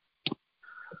there?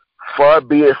 Far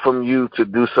be it from you to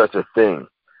do such a thing,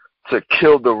 to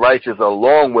kill the righteous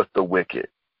along with the wicked,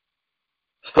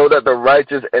 so that the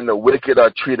righteous and the wicked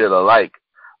are treated alike.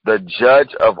 The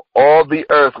judge of all the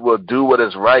earth will do what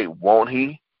is right, won't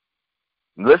he?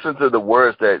 Listen to the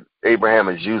words that Abraham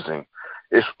is using.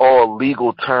 It's all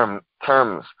legal terms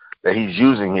that he's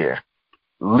using here.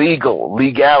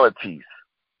 Legalities.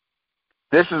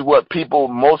 This is what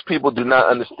most people do not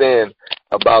understand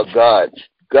about God.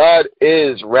 God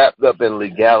is wrapped up in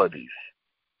legalities.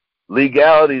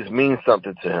 Legalities mean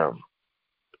something to him.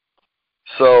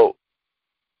 So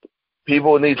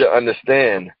people need to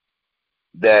understand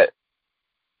that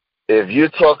if you're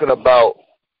talking about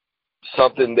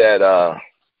something that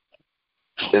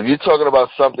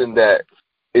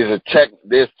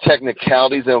there's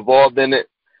technicalities involved in it,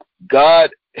 God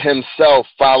himself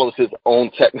follows his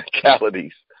own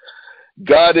technicalities.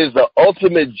 God is the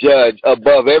ultimate judge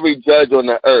above every judge on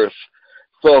the earth.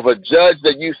 So if a judge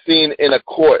that you've seen in a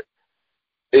court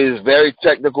is very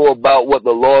technical about what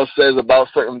the law says about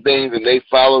certain things and they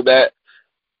follow that,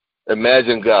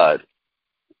 imagine God.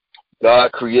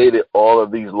 God created all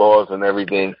of these laws and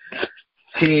everything.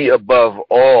 He, above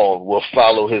all, will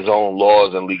follow his own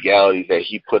laws and legalities that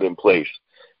he put in place,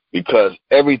 because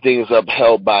everything is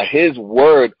upheld by his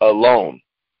word alone.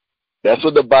 That's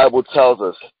what the Bible tells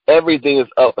us. Everything is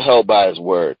upheld by his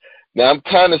word. Now, I'm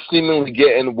kind of seemingly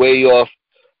getting way off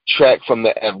track from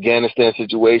the Afghanistan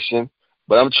situation,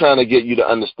 but I'm trying to get you to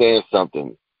understand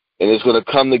something, and it's going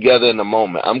to come together in a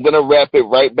moment. I'm going to wrap it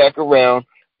right back around,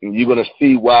 and you're going to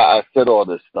see why I said all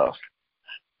this stuff.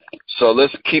 So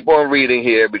let's keep on reading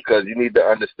here, because you need to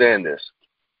understand this.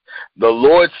 The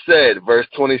Lord said, verse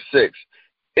 26,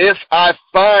 if I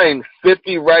find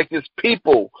 50 righteous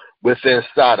people within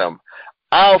Sodom,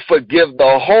 I'll forgive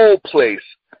the whole place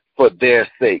for their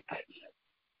sake.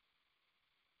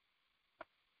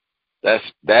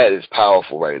 That is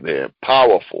powerful right there.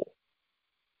 Powerful.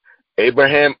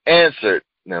 Abraham answered.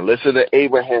 Now listen to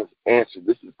Abraham's answer.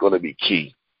 This is going to be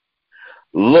key.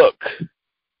 Look,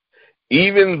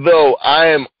 Even though I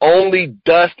am only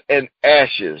dust and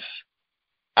ashes,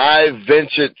 I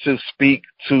ventured to speak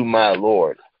to my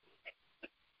Lord.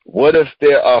 What if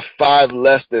there are 5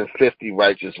 less than 50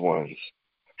 righteous ones?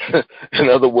 In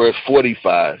other words,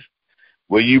 45.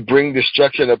 Will you bring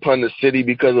destruction upon the city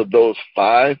because of those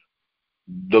 5?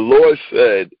 The Lord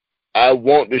said, I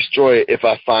won't destroy it if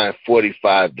I find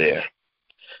 45 there.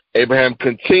 Abraham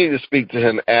continued to speak to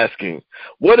him, asking,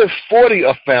 what if 40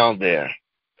 are found there?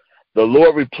 The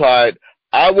Lord replied,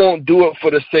 I won't do it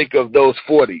for the sake of those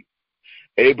 40.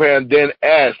 Abraham then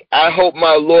asked, I hope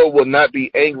my Lord will not be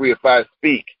angry if I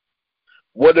speak.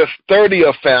 What if 30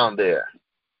 are found there?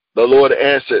 The Lord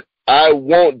answered, I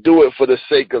won't do it for the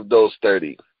sake of those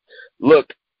 30.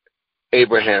 Look,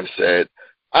 Abraham said,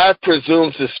 I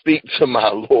presume to speak to my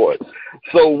Lord.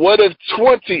 So what if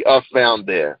 20 are found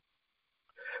there?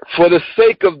 For the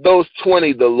sake of those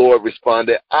 20, the Lord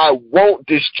responded, I won't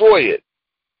destroy it.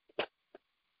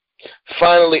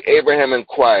 Finally, Abraham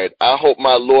inquired, I hope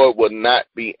my Lord will not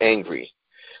be angry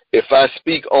if I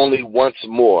speak only once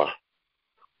more.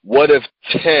 What if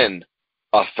 10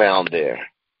 are found there?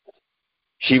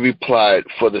 He replied,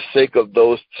 for the sake of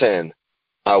those 10,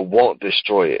 I won't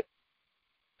destroy it.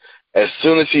 As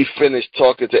soon as he finished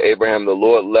talking to Abraham, the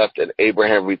Lord left and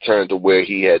Abraham returned to where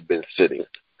he had been sitting.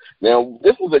 Now,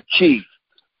 this is a key.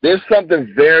 There's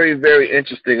something very, very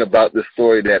interesting about this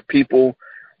story that people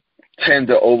tend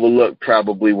to overlook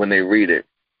probably when they read it.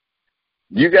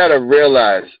 You got to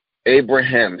realize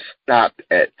Abraham stopped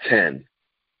at 10.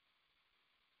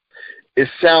 It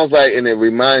sounds like, and it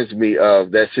reminds me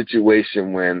of that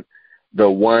situation when the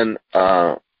one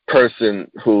person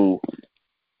who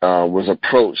was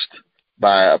approached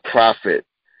by a prophet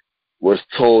was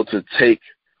told to take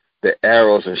the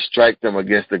arrows and strike them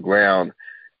against the ground.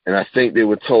 And I think they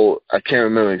were told, I can't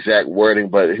remember exact wording,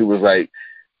 but he was like,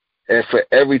 and for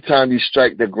every time you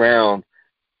strike the ground,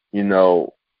 you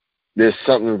know, there's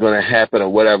something going to happen or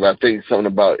whatever. I think something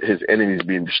about his enemies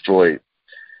being destroyed.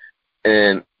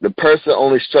 And the person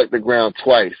only struck the ground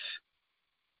twice.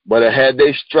 But had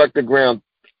they struck the ground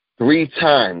 3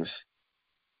 times,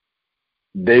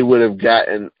 they would have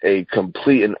gotten a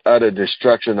complete and utter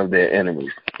destruction of their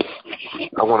enemies.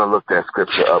 I want to look that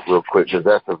scripture up real quick because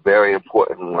that's a very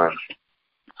important one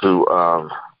to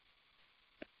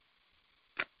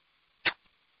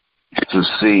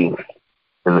see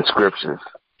in the scriptures.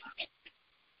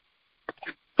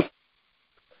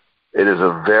 It is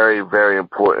a very, very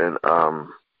important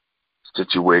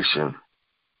situation.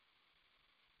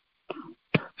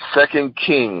 2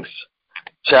 Kings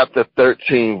chapter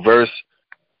 13, verse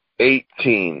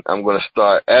 18. I'm going to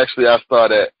start. Actually, I'll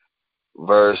start at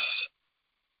verse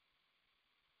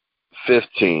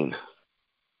 15.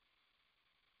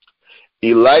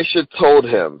 Elisha told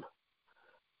him,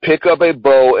 pick up a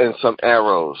bow and some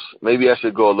arrows. Maybe I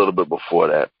should go a little bit before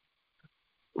that.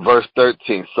 Verse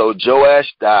 13. So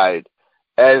Joash died,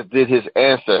 as did his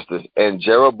ancestors, and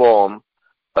Jeroboam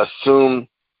assumed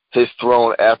his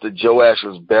throne after Joash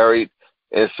was buried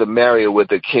in Samaria with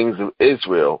the kings of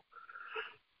Israel.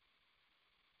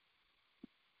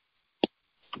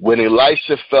 When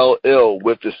Elisha fell ill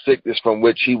with the sickness from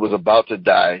which he was about to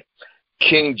die,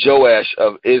 King Joash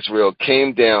of Israel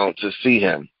came down to see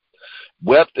him,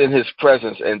 wept in his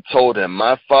presence, and told him,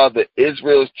 my father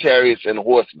Israel's chariots and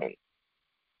horsemen.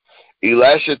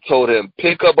 Elisha told him,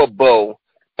 pick up a bow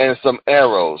and some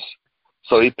arrows.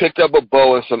 So he picked up a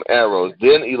bow and some arrows.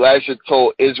 Then Elisha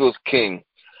told Israel's king,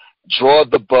 draw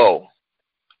the bow.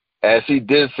 As he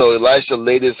did so, Elisha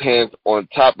laid his hands on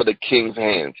top of the king's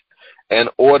hands and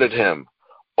ordered him,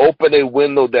 open a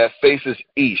window that faces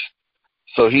east.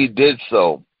 So he did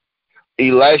so.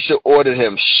 Elisha ordered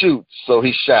him, shoot. So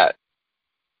he shot.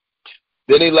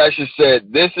 Then Elisha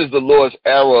said, this is the Lord's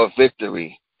arrow of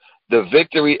victory, the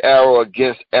victory arrow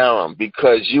against Aram,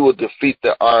 because you will defeat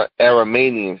the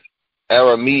Arameans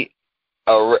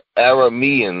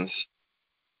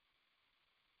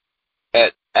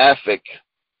at Aphek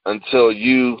until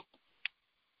you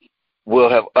will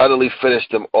have utterly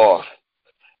finished them off.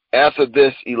 After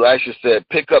this, Elisha said,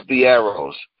 pick up the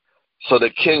arrows. So the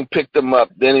king picked them up.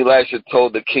 Then Elisha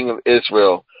told the king of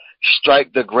Israel,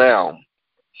 strike the ground.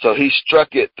 So he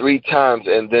struck it 3 times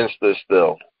and then stood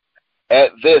still.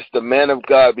 At this, the man of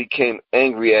God became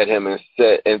angry at him and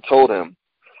told him,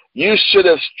 you should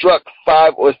have struck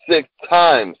 5 or 6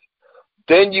 times.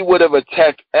 Then you would have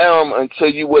attacked Aram until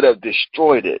you would have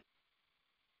destroyed it.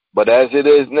 But as it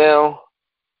is now,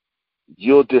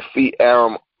 you'll defeat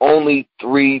Aram only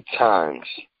 3 times.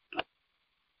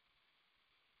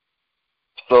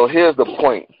 So here's the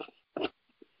point,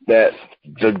 that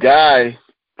the guy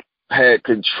had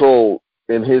control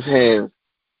in his hands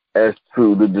as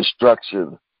to the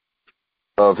destruction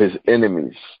of his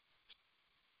enemies.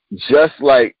 Just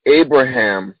like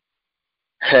Abraham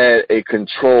had a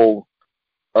control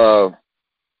of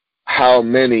how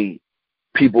many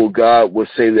people God would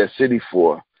save that city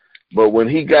for. But when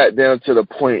he got down to the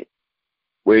point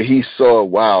where he saw,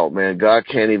 wow, man, God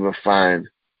can't even find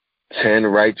 10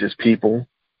 righteous people,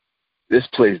 this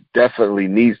place definitely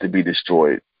needs to be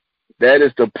destroyed. That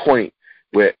is the point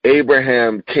where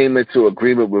Abraham came into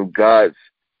agreement with God's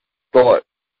thought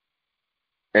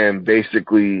and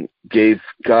basically gave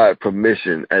God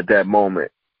permission at that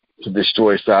moment to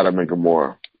destroy Sodom and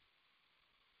Gomorrah.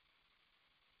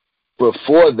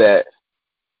 Before that,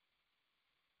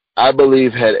 I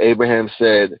believe had Abraham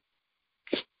said,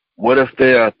 what if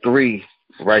there are 3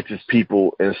 righteous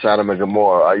people in Sodom and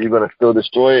Gomorrah? Are you going to still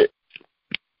destroy it?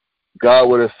 God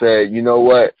would have said, you know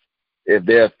what? If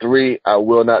there are 3, I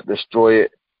will not destroy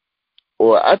it.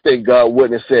 Or I think God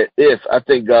wouldn't have said if. I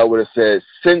think God would have said,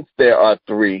 since there are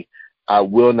 3, I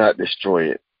will not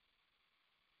destroy it.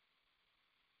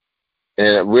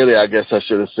 And really, I guess I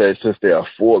should have said since there are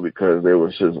 4, because there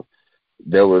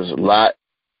was Lot,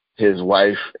 his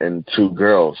wife, and 2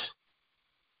 girls.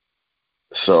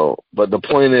 So, but the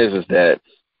point is that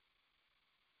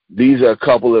these are a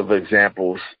couple of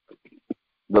examples.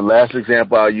 The last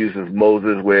example I'll use is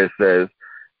Moses, where it says,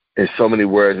 in so many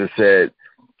words, it said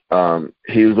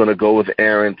he was going to go with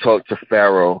Aaron, talk to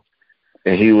Pharaoh,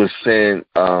 and he was saying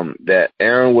that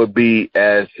Aaron would be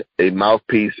as a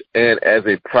mouthpiece and as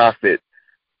a prophet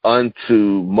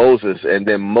unto Moses, and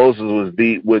then Moses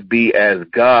would be as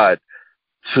God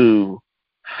to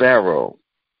Pharaoh.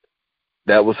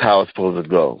 That was how it's supposed to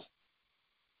go.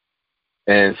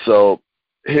 And so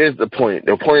here's the point.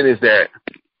 The point is that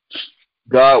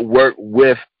God worked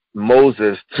with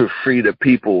Moses to free the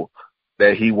people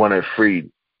that he wanted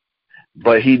freed.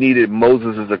 But he needed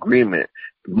Moses' agreement.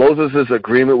 Moses'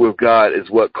 agreement with God is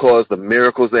what caused the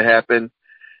miracles to happen,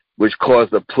 which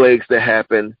caused the plagues to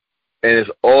happen, and is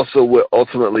also what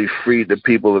ultimately freed the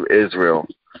people of Israel.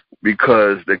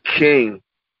 Because the king,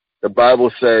 the Bible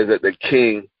says that the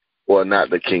king, or not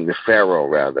the king, the Pharaoh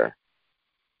rather,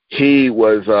 he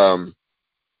was,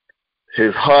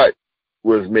 his heart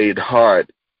was made hard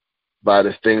by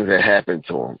the things that happened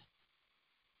to him.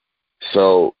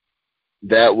 So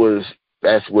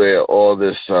that's where all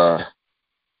this,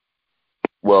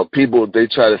 people, they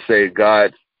try to say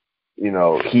God,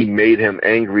 he made him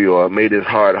angry or made his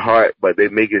hard heart, but they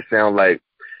make it sound like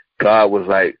God was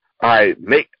like, all right,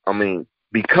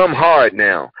 become hard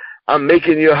now. I'm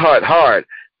making your heart hard.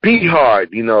 Be hard,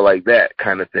 like that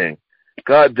kind of thing.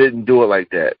 God didn't do it like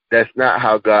that. That's not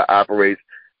how God operates.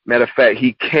 Matter of fact,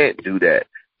 he can't do that.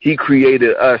 He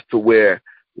created us to where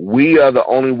we are the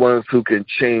only ones who can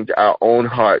change our own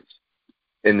hearts,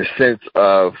 in the sense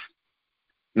of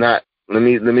let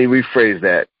me rephrase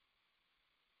that.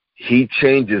 He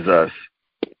changes us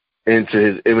into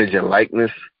his image and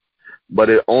likeness, but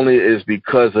it only is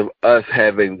because of us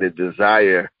having the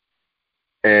desire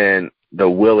and the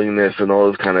willingness and all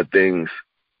those kind of things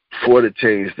for the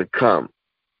change to come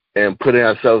and putting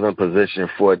ourselves in position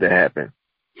for it to happen.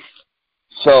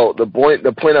 So the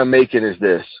point I'm making is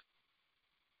this.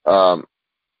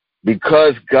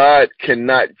 Because God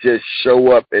cannot just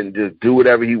show up and just do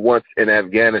whatever he wants in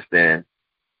Afghanistan,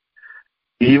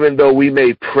 even though we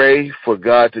may pray for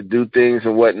God to do things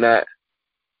and whatnot,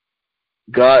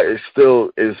 God is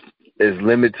still is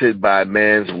limited by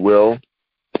man's will,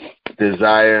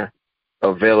 desire,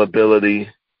 availability,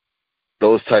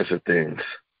 those types of things.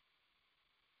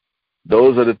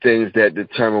 Those are the things that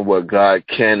determine what God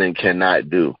can and cannot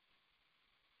do.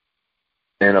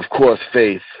 And of course,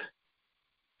 faith.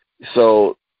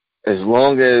 So as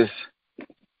long as,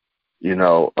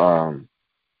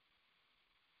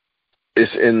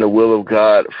 it's in the will of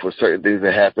God for certain things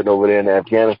that happen over there in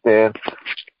Afghanistan,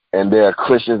 and there are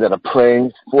Christians that are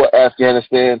praying for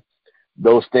Afghanistan,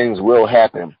 those things will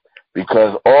happen,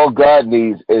 because all God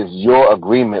needs is your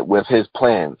agreement with his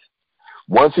plans.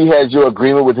 Once he has your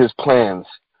agreement with his plans,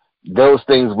 those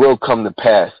things will come to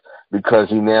pass, because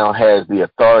he now has the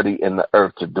authority in the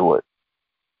earth to do it.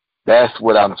 That's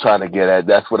what I'm trying to get at.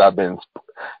 That's what I've been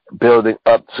building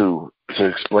up to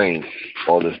explain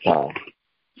all this time.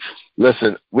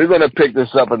 Listen, we're going to pick this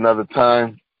up another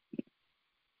time.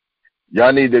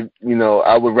 Y'all need to,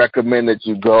 I would recommend that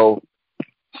you go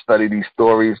study these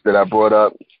stories that I brought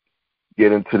up,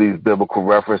 get into these biblical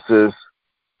references.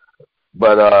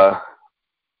 But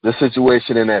the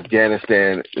situation in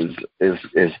Afghanistan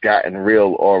is gotten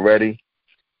real already,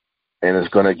 and it's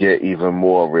going to get even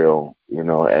more real,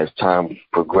 as time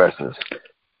progresses.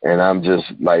 And I'm just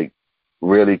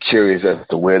really curious as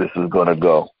to where this is going to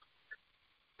go.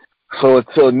 So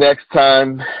until next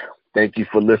time, thank you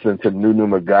for listening to New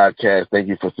Numa Godcast. Thank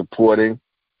you for supporting.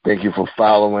 Thank you for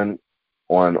following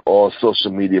on all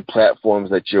social media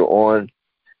platforms that you're on.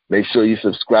 Make sure you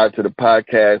subscribe to the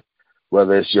podcast,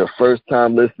 whether it's your first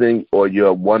time listening or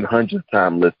your 100th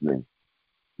time listening.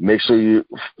 Make sure you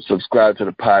subscribe to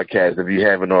the podcast if you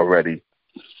haven't already.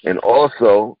 And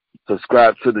also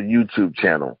subscribe to the YouTube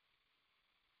channel.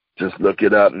 Just look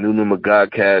it up, New Numa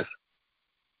Godcast.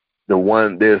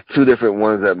 There's two different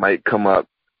ones that might come up.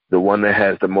 The one that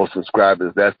has the most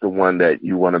subscribers, that's the one that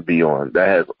you want to be on. That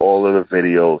has all of the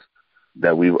videos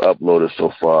that we've uploaded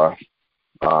so far,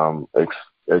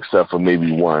 except for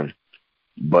maybe one.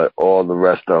 But all the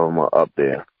rest of them are up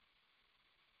there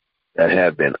that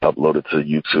have been uploaded to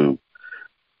YouTube.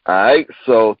 All right,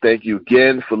 so thank you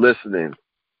again for listening.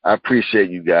 I appreciate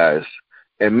you guys.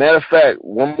 And matter of fact,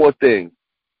 one more thing.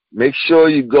 Make sure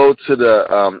you go to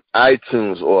the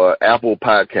iTunes or Apple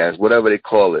Podcast, whatever they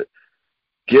call it.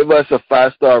 Give us a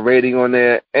 5-star rating on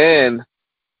there and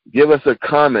give us a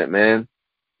comment, man.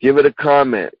 Give it a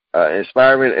comment,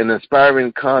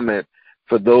 inspiring comment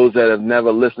for those that have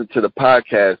never listened to the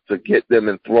podcast to get them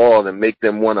enthralled and make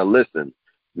them want to listen,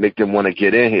 make them want to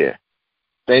get in here.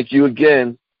 Thank you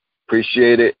again.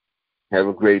 Appreciate it. Have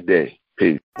a great day.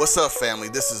 Peace. What's up, family?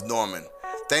 This is Norman.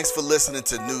 Thanks for listening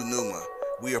to New Numa.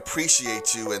 We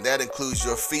appreciate you, and that includes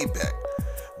your feedback.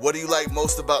 What do you like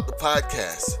most about the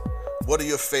podcast? What are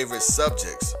your favorite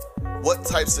subjects? What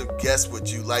types of guests would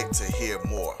you like to hear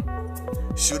more?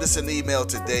 Shoot us an email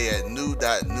today at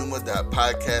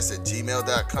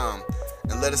new.numa.podcast@gmail.com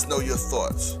and let us know your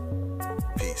thoughts.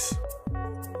 Peace.